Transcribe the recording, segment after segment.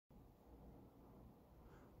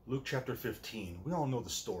Luke chapter 15, we all know the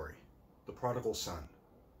story, the prodigal son.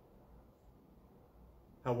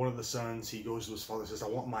 How one of the sons, he goes to his father and says, I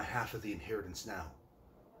want my half of the inheritance now.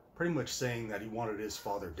 Pretty much saying that he wanted his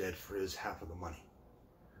father dead for his half of the money.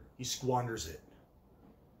 He squanders it.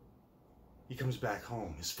 He comes back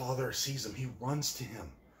home. His father sees him. He runs to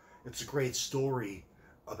him. It's a great story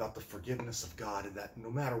about the forgiveness of God and that no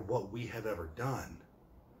matter what we have ever done,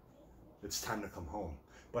 it's time to come home.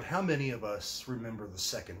 But how many of us remember the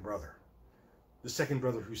second brother? The second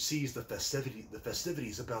brother who sees the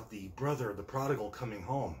festivities about the brother, the prodigal, coming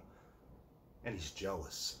home. And he's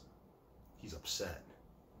jealous. He's upset.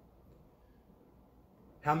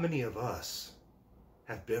 How many of us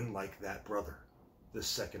have been like that brother, this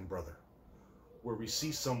second brother, where we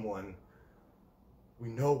see someone, we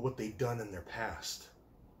know what they've done in their past.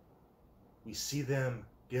 We see them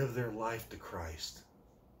give their life to Christ.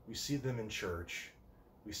 We see them in church.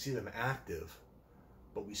 We see them active,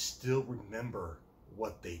 but we still remember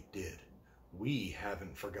what they did. We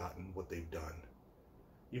haven't forgotten what they've done.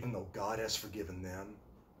 Even though God has forgiven them,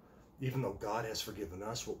 even though God has forgiven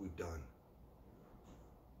us what we've done.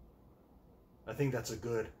 I think that's a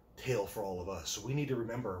good tale for all of us. So we need to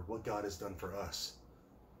remember what God has done for us.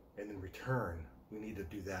 And in return, we need to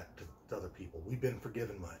do that to other people. We've been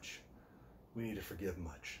forgiven much. We need to forgive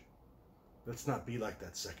much. Let's not be like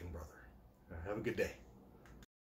that second brother. Have a good day.